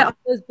 And then you get all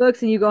those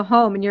books and you go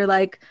home and you're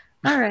like,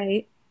 all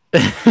right.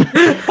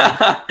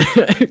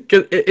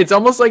 It's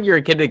almost like you're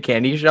a kid at a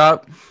candy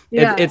shop.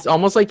 Yeah. It's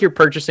almost like you're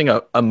purchasing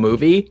a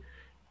movie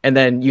and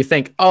then you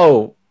think,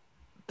 oh,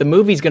 the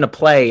movie's going to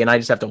play and I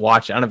just have to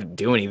watch it. I don't have to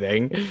do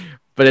anything.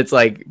 But it's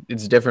like,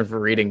 it's different for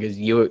reading because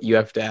you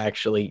have to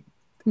actually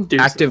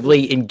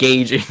actively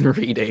engage in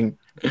reading.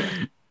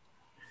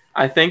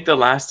 I think the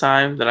last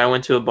time that I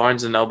went to a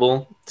Barnes &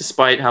 Noble,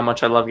 despite how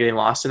much I love getting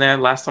lost in there,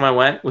 last time I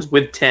went was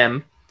with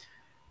Tim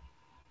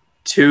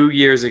 2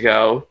 years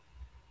ago.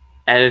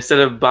 And instead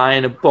of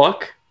buying a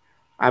book,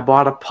 I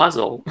bought a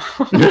puzzle.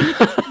 I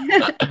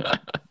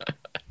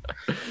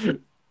think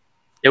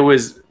it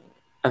was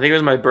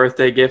my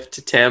birthday gift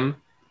to Tim.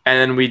 And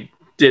then we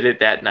did it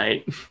that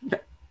night.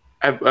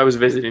 I was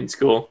visiting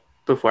school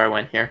before I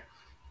went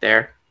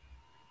there.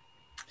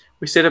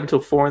 We stayed up until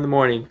 4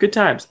 a.m. Good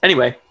times.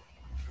 Anyway.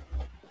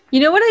 You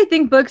know what I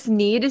think books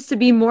need is to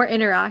be more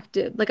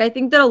interactive. Like I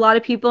think that a lot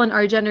of people in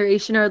our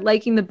generation are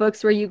liking the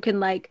books where you can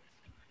like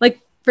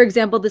for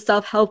example, the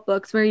self-help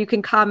books where you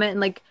can comment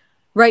and like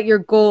write your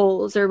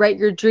goals or write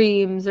your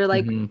dreams or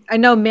like I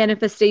know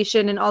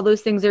manifestation and all those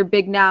things are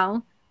big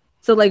now.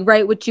 So like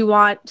write what you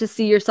want to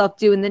see yourself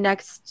do in the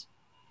next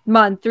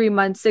month, 3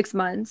 months, 6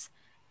 months.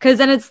 Because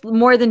then it's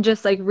more than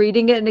just like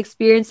reading it and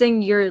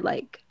experiencing. You're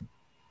like,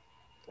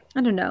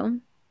 I don't know.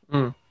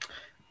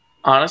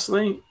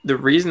 Honestly, the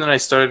reason that I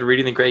started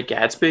reading The Great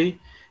Gatsby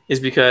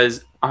is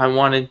because I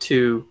wanted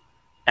to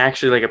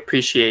actually like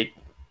appreciate.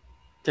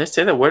 Did I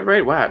say that word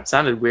right? Wow, it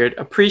sounded weird.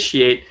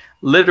 Appreciate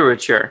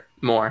literature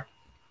more.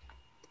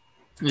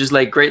 Just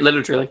like great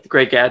literature, like The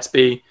Great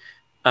Gatsby.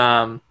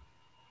 Well,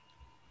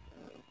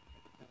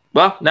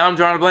 now I'm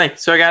drawing a blank,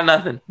 so I got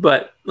nothing.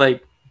 But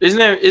like, isn't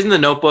The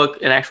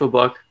Notebook an actual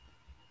book?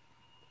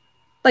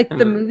 Like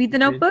the movie The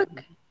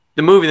Notebook?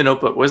 The movie The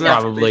Notebook wasn't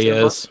that probably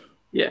is.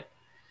 Yeah.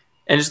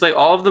 And just like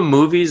all of the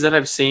movies that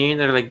I've seen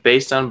that are like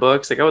based on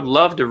books, like I would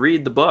love to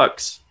read the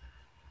books.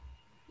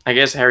 I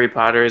guess Harry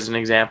Potter is an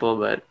example,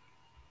 but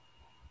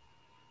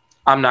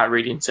I'm not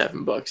reading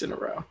 7 books in a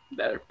row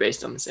that are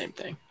based on the same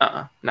thing.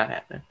 Not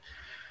happening.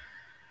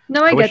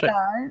 No, I get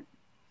that.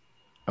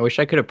 I wish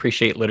I could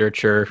appreciate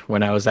literature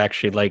when I was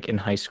actually like in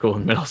high school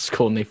and middle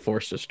school and they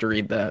forced us to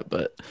read that,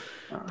 but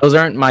those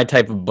aren't my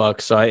type of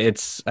books, so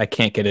I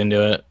can't get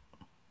into it.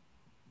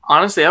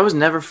 Honestly, I was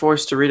never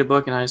forced to read a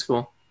book in high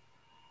school.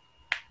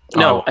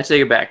 No, I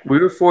take it back. We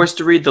were forced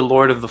to read The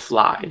Lord of the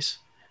Flies,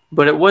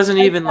 but it wasn't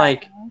even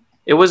like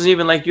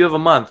you have a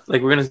month.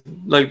 Like we're gonna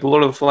like The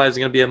Lord of the Flies is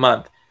gonna be a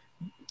month.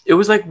 It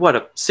was like what,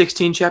 a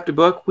 16 chapter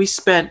book. We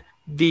spent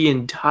the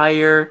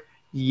entire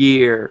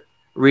year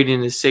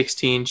reading a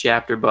 16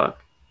 chapter book.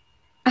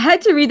 I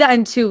had to read that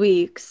in 2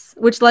 weeks,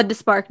 which led to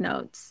Spark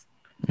Notes.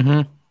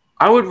 Mm-hmm.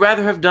 I would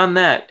rather have done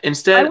that.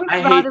 Instead,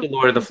 I hate The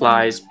Lord of the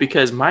Flies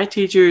because my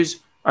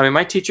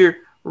teacher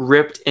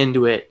ripped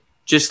into it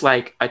just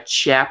like a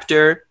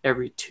chapter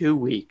every 2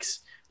 weeks.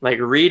 Like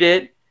read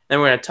it, then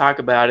we're going to talk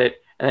about it,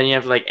 and then you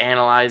have to like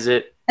analyze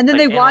it. And then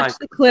they watch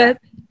the clip.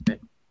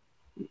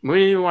 We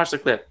didn't even watch the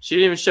clip. She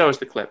didn't even show us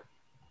the clip.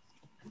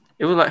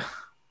 It was like...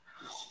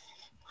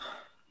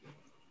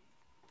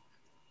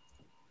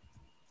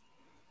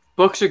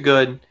 Books are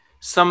good.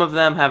 Some of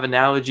them have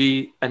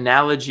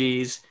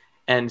analogies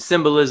and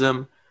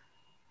symbolism.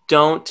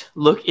 Don't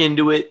look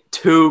into it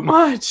too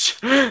much.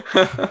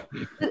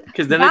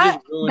 Because then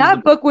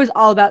that book was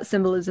all about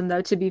symbolism,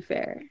 though, to be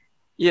fair.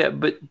 Yeah,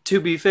 but to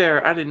be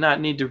fair, I did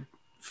not need to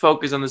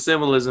focus on the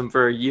symbolism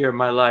for a year of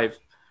my life.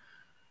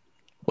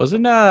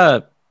 Wasn't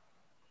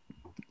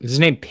his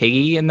name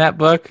Piggy in that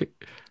book?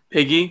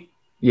 Piggy?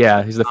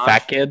 Yeah, he's the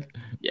fat kid.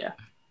 Yeah.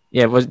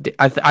 Yeah,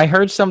 I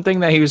heard something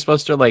that he was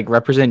supposed to like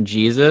represent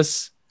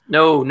Jesus?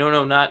 No,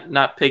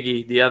 not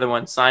Piggy. The other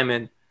one,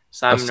 Simon.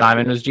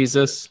 Simon was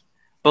Jesus?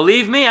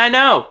 Believe me, I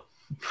know.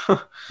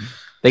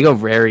 They go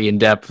very in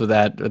depth with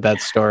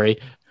that story.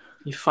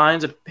 He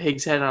finds a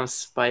pig's head on a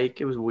spike.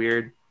 It was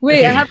weird.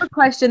 Wait, I have a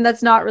question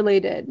that's not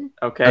related.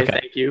 Okay.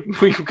 Thank you.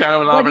 We kind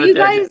of went off. What do you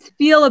guys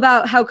feel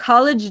about how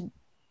college?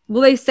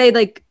 Will they say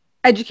like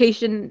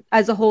education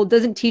as a whole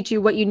doesn't teach you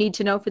what you need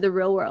to know for the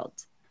real world?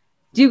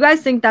 Do you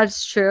guys think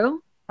that's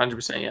true?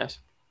 100% yes.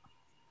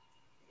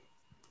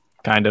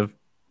 Kind of.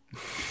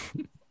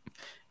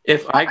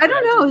 I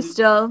don't know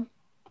still.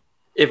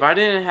 If I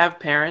didn't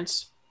have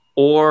parents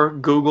or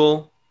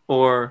Google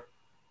or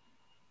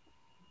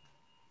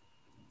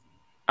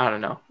I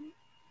don't know.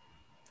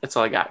 That's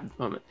all I got at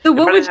the moment. So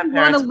what would you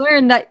want to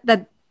learn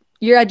that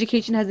your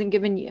education hasn't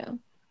given you?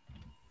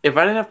 If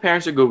I didn't have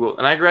parents or Google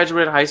and I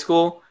graduated high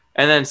school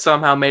and then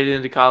somehow made it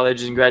into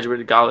college and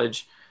graduated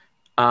college,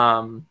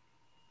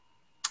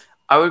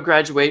 I would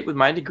graduate with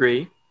my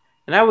degree,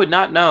 and I would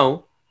not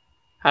know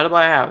how to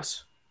buy a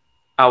house.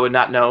 I would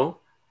not know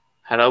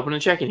how to open a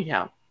checking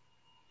account.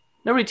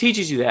 Nobody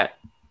teaches you that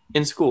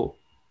in school.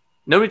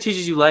 Nobody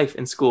teaches you life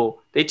in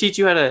school. They teach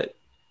you how to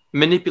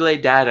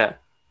manipulate data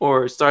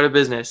or start a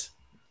business.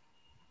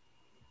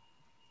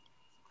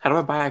 How do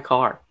I buy a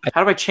car?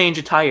 How do I change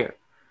a tire?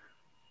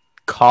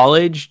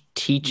 College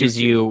teaches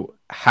you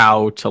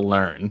how to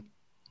learn.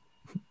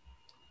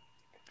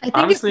 I think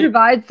honestly, it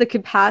provides the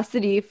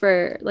capacity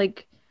for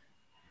like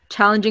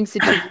challenging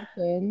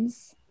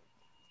situations.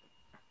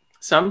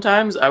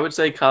 Sometimes I would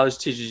say college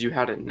teaches you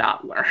how to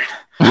not learn.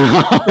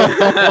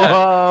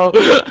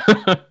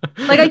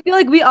 Like I feel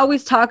like we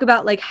always talk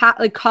about like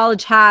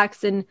college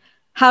hacks and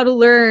how to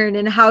learn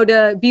and how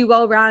to be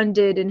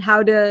well-rounded and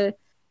how to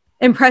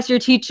impress your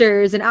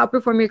teachers and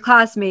outperform your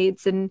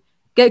classmates and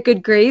get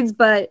good grades,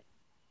 but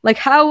like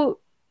how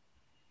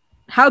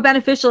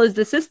beneficial is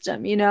the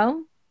system, you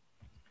know?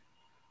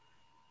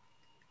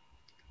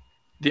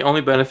 The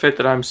only benefit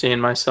that I'm seeing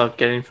myself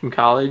getting from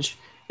college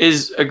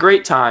is a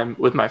great time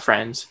with my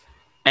friends,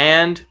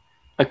 and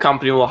a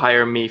company will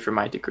hire me for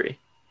my degree.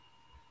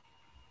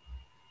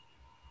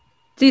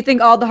 Do you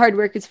think all the hard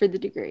work is for the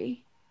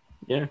degree?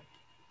 Yeah.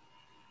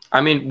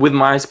 I mean, with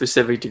my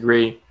specific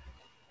degree,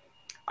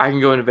 I can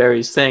go into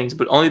various things,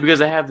 but only because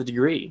I have the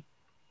degree.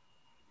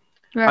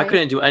 Right. I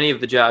couldn't do any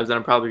of the jobs that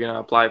I'm probably going to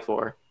apply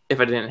for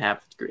if I didn't have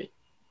the degree.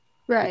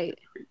 Right.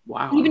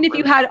 Wow. Even if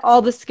you had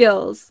all the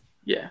skills.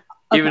 Yeah.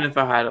 Okay. Even if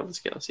I had all the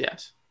skills,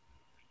 yes.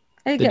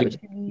 I get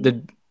what you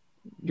mean.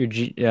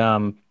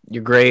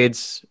 Your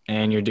grades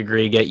and your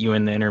degree get you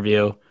in the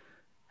interview.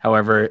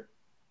 However,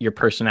 your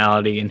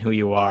personality and who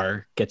you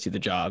are gets you the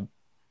job.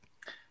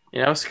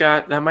 You know,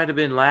 Scott, that might have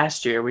been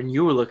last year when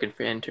you were looking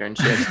for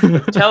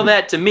internships. Tell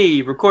that to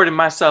me, recording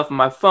myself on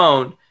my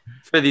phone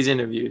for these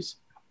interviews.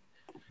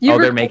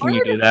 They're making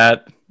you do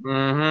that?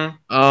 Mm-hmm.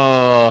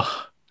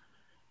 Oh.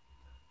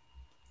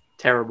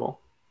 Terrible.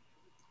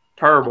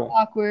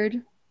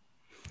 Awkward.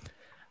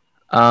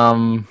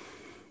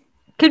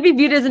 Could be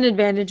viewed as an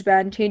advantage,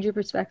 and change your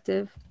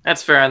perspective.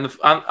 That's fair.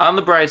 On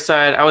the bright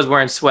side, I was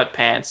wearing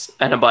sweatpants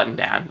and a button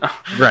down.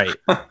 Right.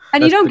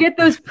 And you don't get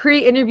those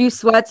pre-interview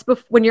sweats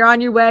when you're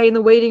on your way in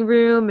the waiting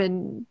room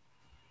and...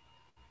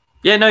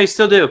 Yeah, no, you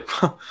still do.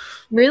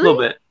 Really? A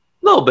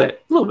little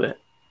bit.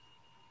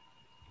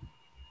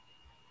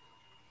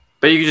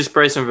 But you can just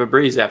spray some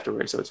Febreze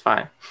afterwards, so it's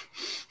fine.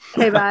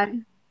 Okay, bye.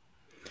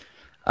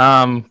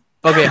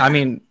 Okay, I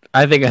mean,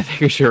 I think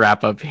we should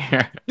wrap up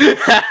here.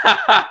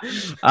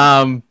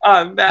 On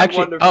that Actually-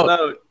 wonderful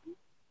note.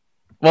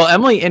 Well,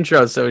 Emily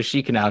intro, so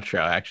she can outro.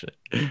 Actually,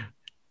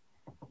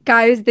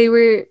 Guys, they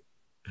were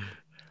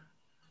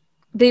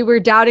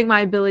doubting my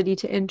ability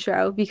to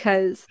intro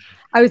because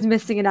I was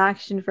missing an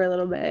action for a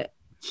little bit.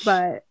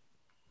 But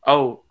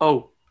Oh,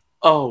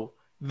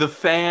 the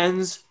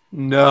fans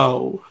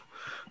know.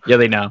 yeah,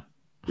 they know.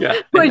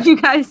 Yeah. what did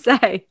you guys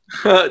say?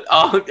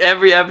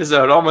 Every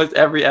episode, almost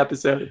every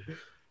episode.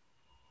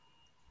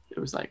 It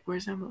was like,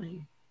 where's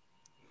Emily?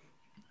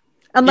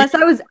 Unless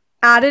I was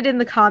added in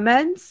the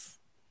comments,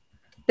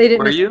 they didn't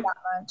Were miss you?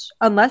 that much.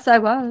 Unless I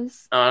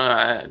was. Oh, no,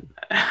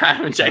 I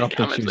haven't I checked don't the think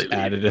comments she was lately.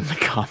 added in the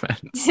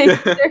comments.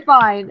 They're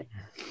fine.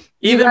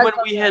 Even guys when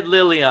we had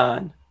Lily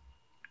on.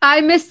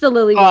 I missed the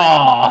Lily one.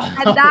 Oh,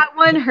 And that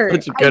one hurt.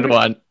 such a good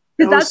one.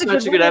 That Because was that's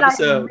such a good one, and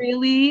episode. I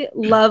really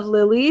love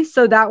Lily,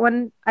 so that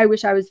one I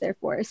wish I was there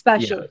for,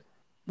 especially.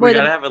 We More gotta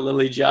than- have a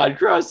Lily John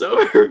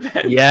crossover.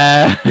 Ben.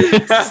 Yeah,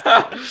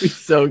 it's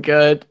so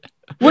good.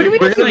 What do we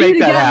We're need to gonna do make to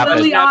that get happen.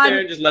 Lily Just out on there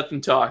and just let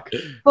them talk.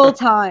 full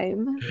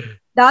time?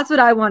 That's what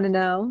I want to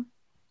know.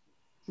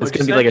 It's What'd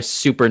gonna be you like a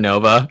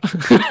supernova.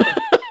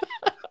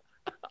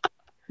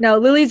 No,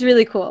 Lily's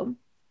really cool.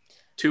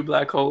 Two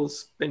black holes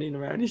spinning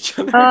around each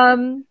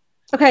other.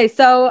 Okay,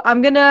 so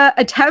I'm gonna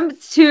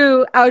attempt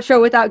to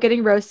outro without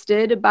getting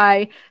roasted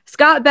by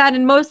Scott, Ben,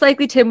 and most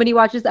likely Tim when he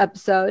watches the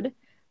episode.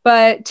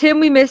 But Tim,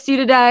 we missed you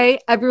today.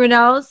 Everyone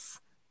else,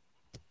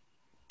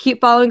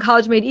 keep following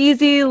College Made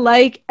Easy,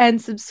 like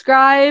and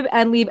subscribe,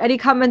 and leave any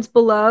comments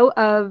below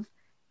of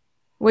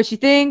what you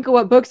think,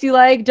 what books you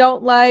like,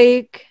 don't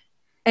like,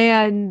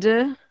 and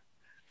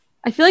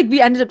I feel like we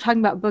ended up talking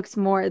about books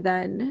more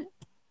than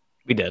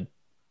We did.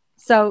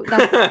 so.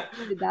 That's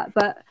we did that,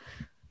 but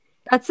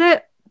that's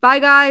it. Bye,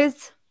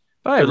 guys.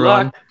 Bye, Good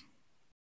everyone. luck.